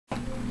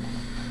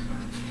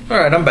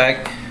Alright, I'm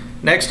back.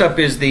 Next up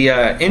is the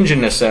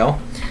engine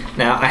nacelle.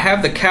 Now I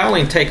have the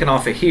cowling taken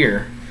off of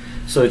here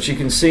so that you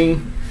can see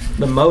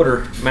the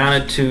motor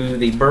mounted to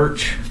the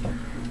birch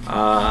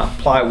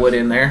plywood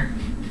in there.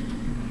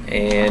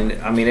 And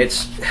I mean,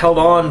 it's held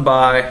on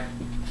by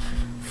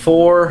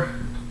 4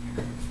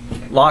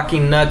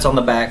 locking nuts on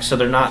the back, so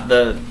they're not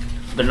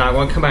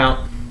going to come out.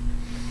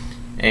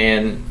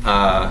 And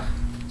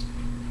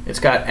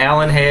it's got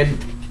Allen head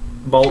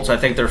bolts. I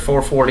think they're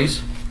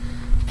 440s,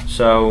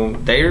 so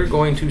they're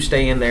going to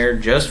stay in there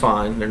just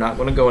fine. They're not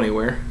going to go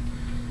anywhere.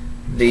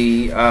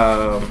 The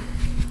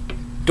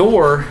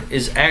door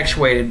is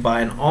actuated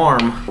by an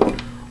arm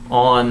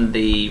on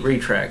the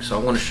retract, so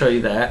I want to show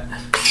you that.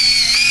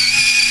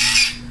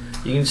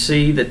 You can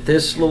see that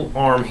this little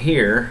arm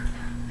here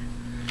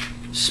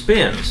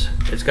spins.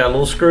 It's got a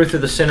little screw through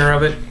the center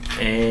of it,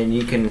 and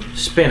you can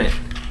spin it.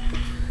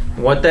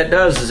 What that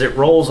does is it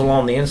rolls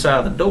along the inside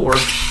of the door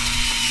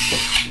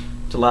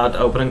to allow it to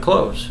open and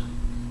close.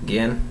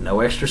 Again,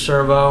 no extra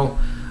servo,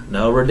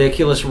 no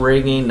ridiculous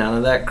rigging, none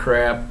of that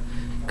crap.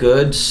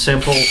 Good,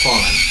 simple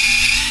fun.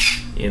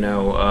 You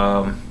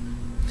know,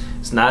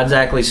 it's not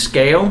exactly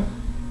scale,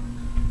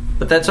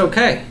 but that's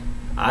okay.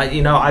 I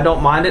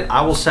don't mind it.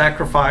 I will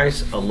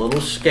sacrifice a little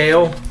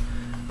scale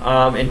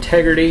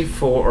integrity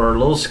or a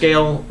little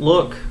scale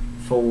look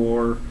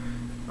for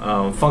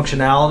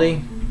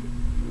functionality,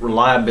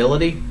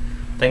 reliability.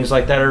 Things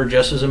like that are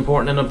just as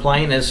important in a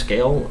plane as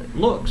scale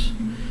looks.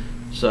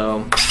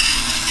 So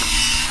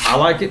I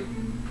like it,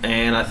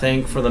 and I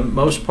think for the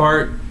most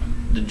part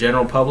the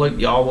general public,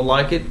 y'all will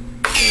like it.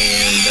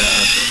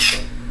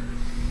 And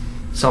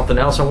something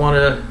else I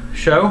wanted to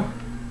show: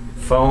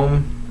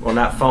 foam, well,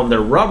 not foam,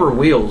 they're rubber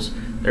wheels.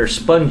 They're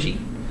spongy,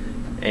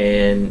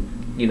 and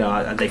you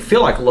know, they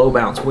feel like low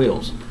bounce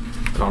wheels.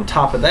 And on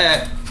top of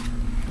that,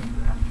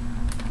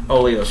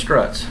 oleo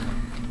struts.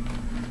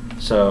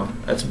 So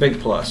that's a big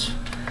plus.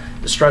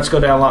 The struts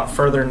go down a lot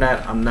further than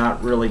that. I'm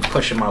not really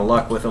pushing my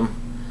luck with them.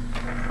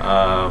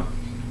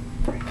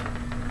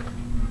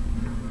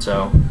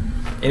 So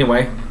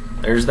anyway,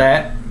 there's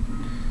that.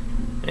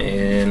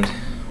 And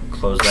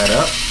close that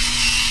up.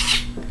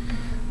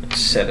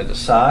 Let's set it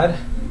aside.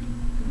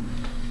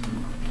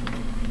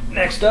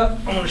 Next up,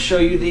 I'm going to show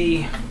you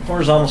the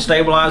horizontal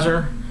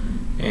stabilizer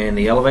and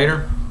the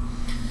elevator.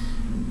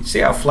 You see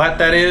how flat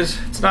that is?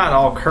 It's not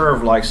all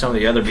curved like some of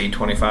the other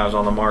B-25s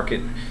on the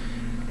market.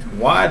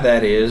 Why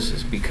that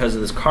is because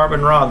of this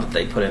carbon rod that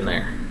they put in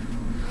there.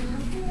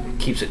 It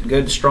keeps it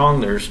good,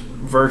 strong. There's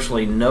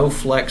virtually no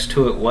flex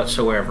to it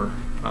whatsoever.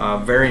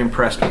 Very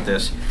impressed with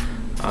this.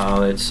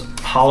 It's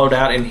hollowed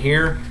out in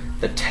here.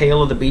 The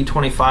tail of the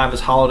B-25 is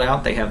hollowed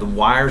out. They have the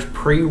wires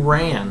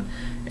pre-ran.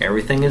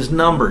 Everything is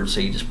numbered, so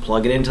you just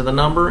plug it into the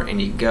number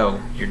and you go.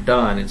 You're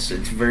done. It's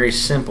very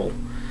simple.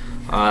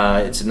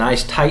 It's a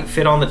nice tight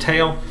fit on the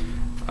tail.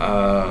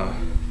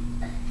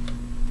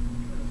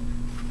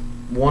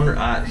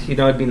 You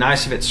know, it'd be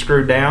nice if it's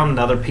screwed down.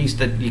 Another piece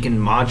that you can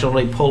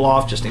modularly pull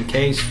off just in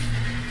case,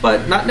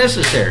 but not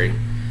necessary.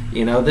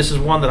 You know, this is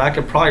one that I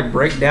could probably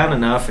break down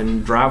enough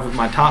and drive with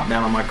my top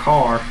down on my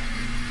car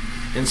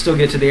and still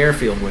get to the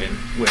airfield with.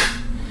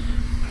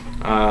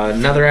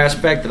 Another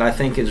aspect that I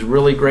think is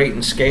really great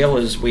in scale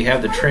is we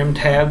have the trim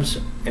tabs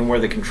and where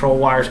the control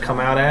wires come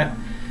out at,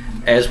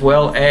 as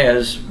well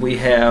as we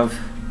have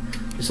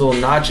these little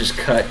notches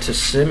cut to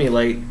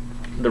simulate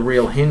the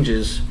real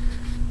hinges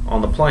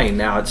on the plane.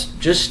 Now it's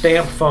just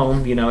stamped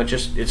foam, you know,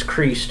 it's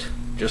creased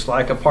just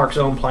like a Park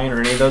Zone plane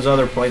or any of those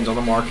other planes on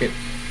the market,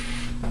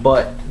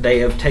 but they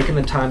have taken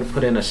the time to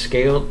put in a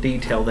scaled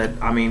detail that,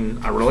 I mean,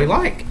 I really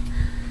like.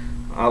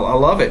 I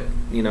love it.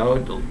 You know,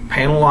 the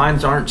panel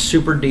lines aren't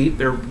super deep,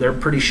 they're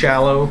pretty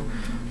shallow.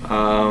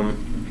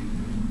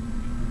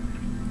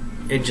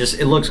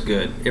 It looks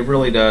good. It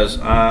really does.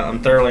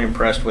 I'm thoroughly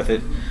impressed with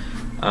it.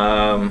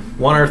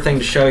 One other thing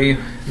to show you: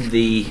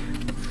 the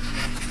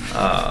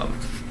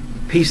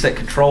piece that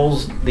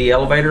controls the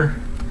elevator,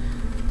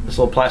 this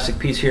little plastic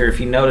piece here, if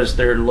you notice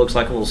there, it looks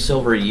like a little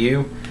silver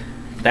U.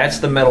 That's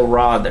the metal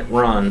rod that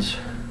runs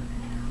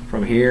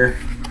from here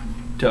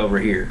to over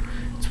here.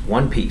 It's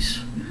one piece,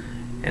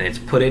 and it's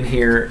put in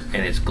here,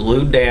 and it's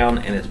glued down,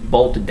 and it's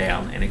bolted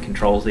down, and it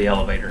controls the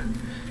elevator.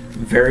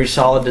 Very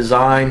solid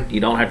design.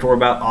 You don't have to worry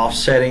about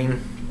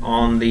offsetting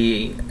on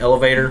the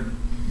elevator.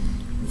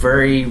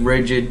 Very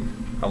rigid.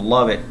 I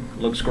love it.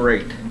 Looks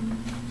great.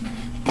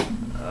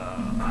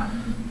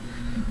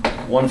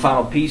 One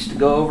final piece to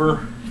go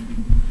over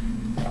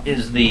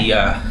is the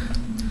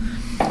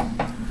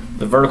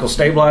vertical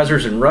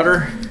stabilizers and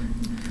rudder.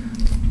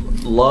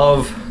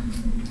 Love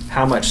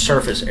how much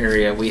surface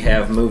area we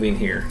have moving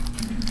here.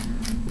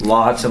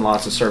 Lots and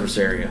lots of surface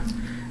area.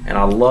 And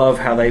I love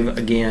how they've,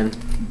 again,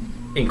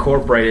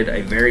 incorporated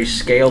a very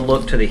scaled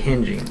look to the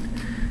hinging.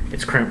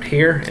 It's crimped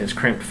here and it's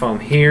crimped foam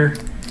here.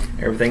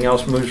 Everything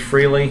else moves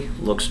freely.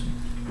 Looks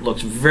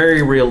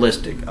very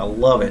realistic. I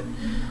love it.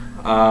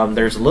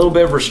 There's a little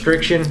bit of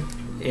restriction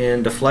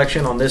in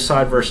deflection on this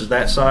side versus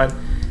that side,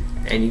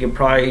 and you can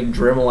probably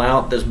Dremel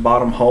out this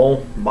bottom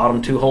hole,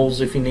 bottom 2 holes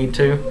if you need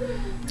to,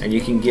 and you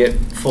can get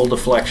full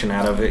deflection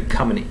out of it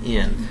coming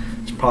in.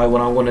 It's probably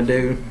what I'm going to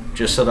do,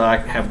 just so that I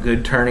have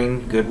good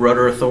turning, good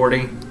rudder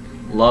authority.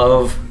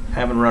 Love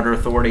having rudder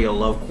authority. I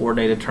love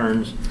coordinated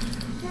turns.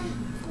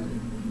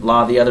 A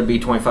lot of the other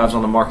B-25s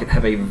on the market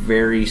have a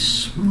very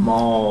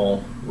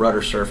small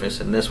rudder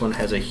surface, and this one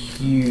has a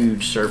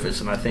huge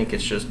surface, and I think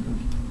it's just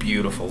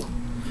beautiful.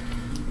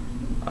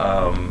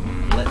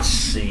 Let's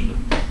see.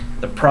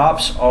 The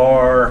props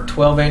are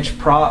 12-inch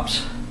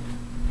props.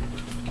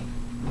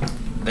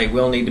 They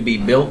will need to be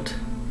built.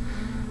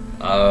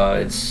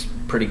 It's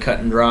pretty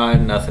cut and dry,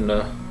 nothing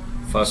to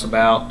fuss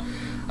about.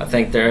 I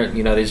think they're,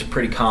 these are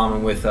pretty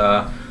common with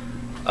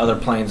other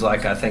planes,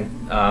 like I think,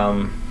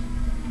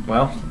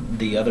 well,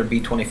 the other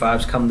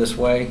B-25s come this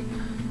way.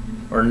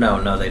 Or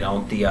no, they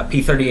don't. The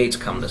P-38s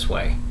come this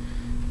way.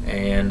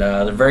 And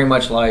they're very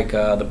much like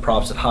the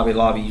props that Hobby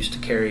Lobby used to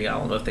carry. I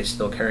don't know if they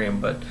still carry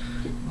them, but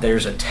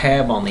there's a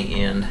tab on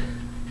the end,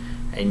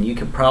 and you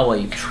could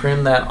probably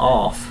trim that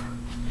off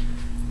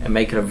and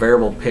make it a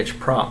variable pitch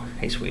prop.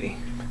 Hey, sweetie.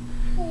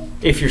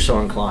 If you're so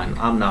inclined.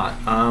 I'm not.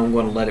 I'm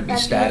going to let it be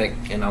static,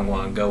 and I'm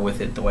going to go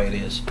with it the way it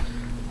is.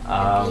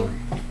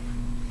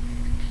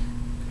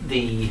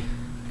 The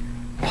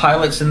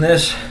pilots in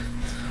this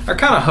are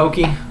kind of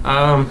hokey.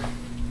 I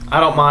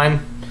don't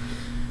mind.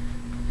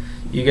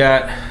 You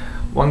got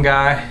one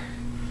guy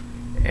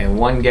and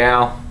one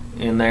gal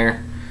in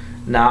there.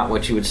 Not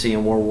what you would see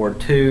in World War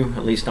II,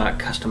 at least not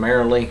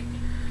customarily.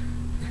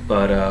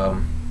 But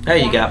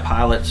hey, you got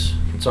pilots.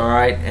 It's all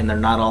right, and they're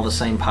not all the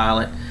same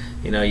pilot.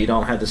 You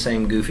don't have the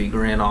same goofy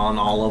grin on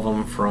all of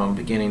them from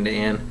beginning to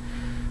end.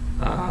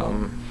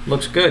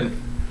 Looks good.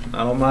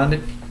 I don't mind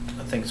it.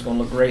 I think it's going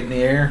to look great in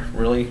the air.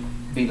 Really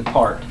be the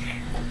part.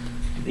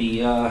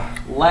 The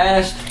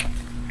last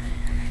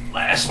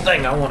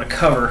thing I want to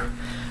cover,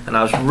 and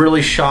I was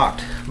really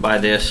shocked by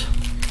this,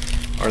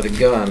 are the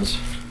guns.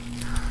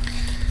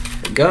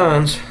 The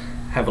guns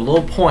have a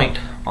little point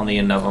on the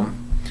end of them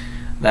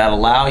that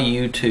allow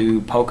you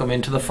to poke them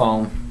into the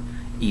foam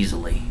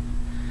easily.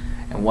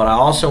 And what I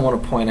also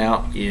want to point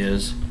out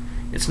is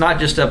it's not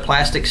just a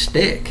plastic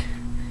stick.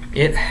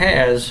 It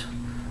has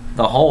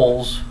the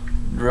holes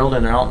drilled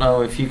in there. I don't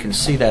know if you can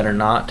see that or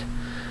not.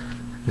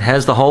 It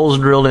has the holes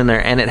drilled in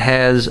there, and it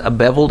has a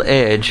beveled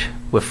edge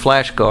with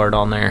flash guard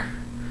on there.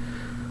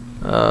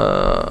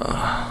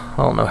 I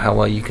don't know how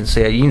well you can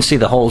see it. You can see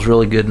the holes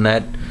really good in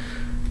that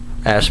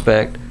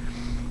aspect,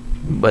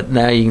 but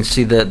now you can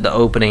see the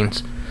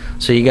openings.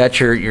 So you got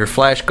your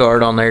flash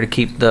guard on there to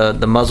keep the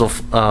muzzle,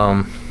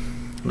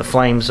 the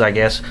flames, I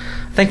guess.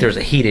 I think there's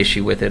a heat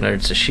issue with it, or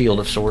it's a shield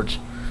of sorts.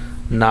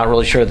 Not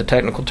really sure of the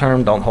technical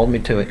term. Don't hold me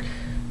to it.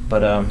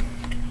 But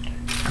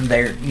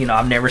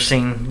I've never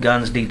seen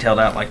guns detailed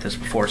out like this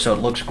before, so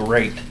it looks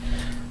great.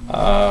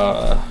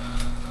 Other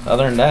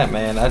than that,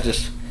 man, I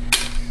just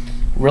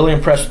really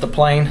impressed with the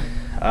plane.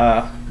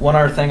 One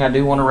other thing I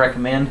do want to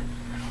recommend.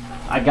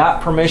 I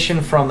got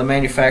permission from the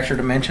manufacturer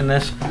to mention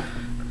this.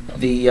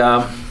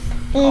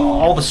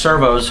 All the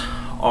servos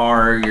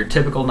are your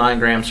typical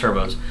 9-gram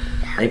servos.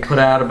 They put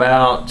out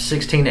about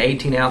 16 to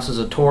 18 ounces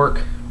of torque,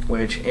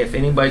 which, if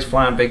anybody's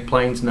flying big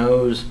planes,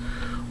 knows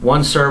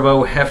one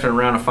servo hefting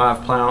around a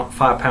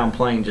 5-pound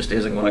plane just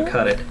isn't going to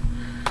cut it.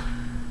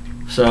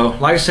 So,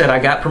 like I said, I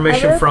got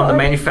permission from the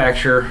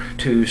manufacturer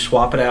to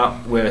swap it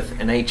out with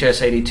an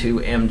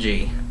HS82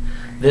 MG.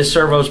 This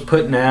servo's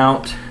putting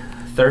out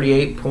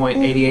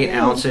 38.88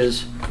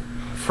 ounces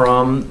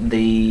from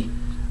the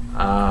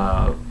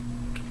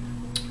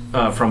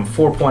from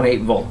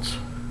 4.8 volts.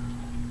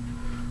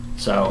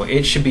 So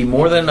it should be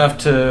more than enough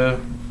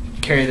to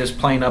carry this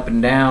plane up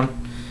and down,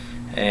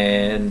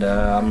 and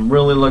I'm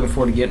really looking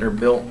forward to getting her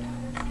built.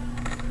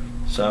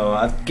 So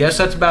I guess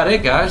that's about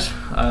it, guys.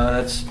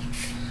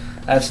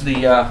 That's the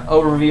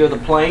overview of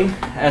the plane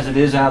as it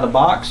is out of the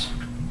box.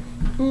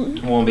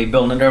 We'll be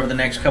building it over the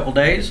next couple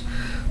days,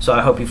 so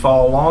I hope you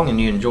follow along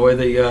and you enjoy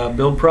the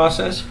build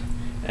process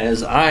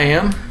as I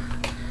am.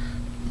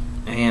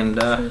 And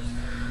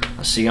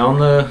I'll see you on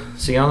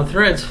the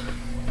threads.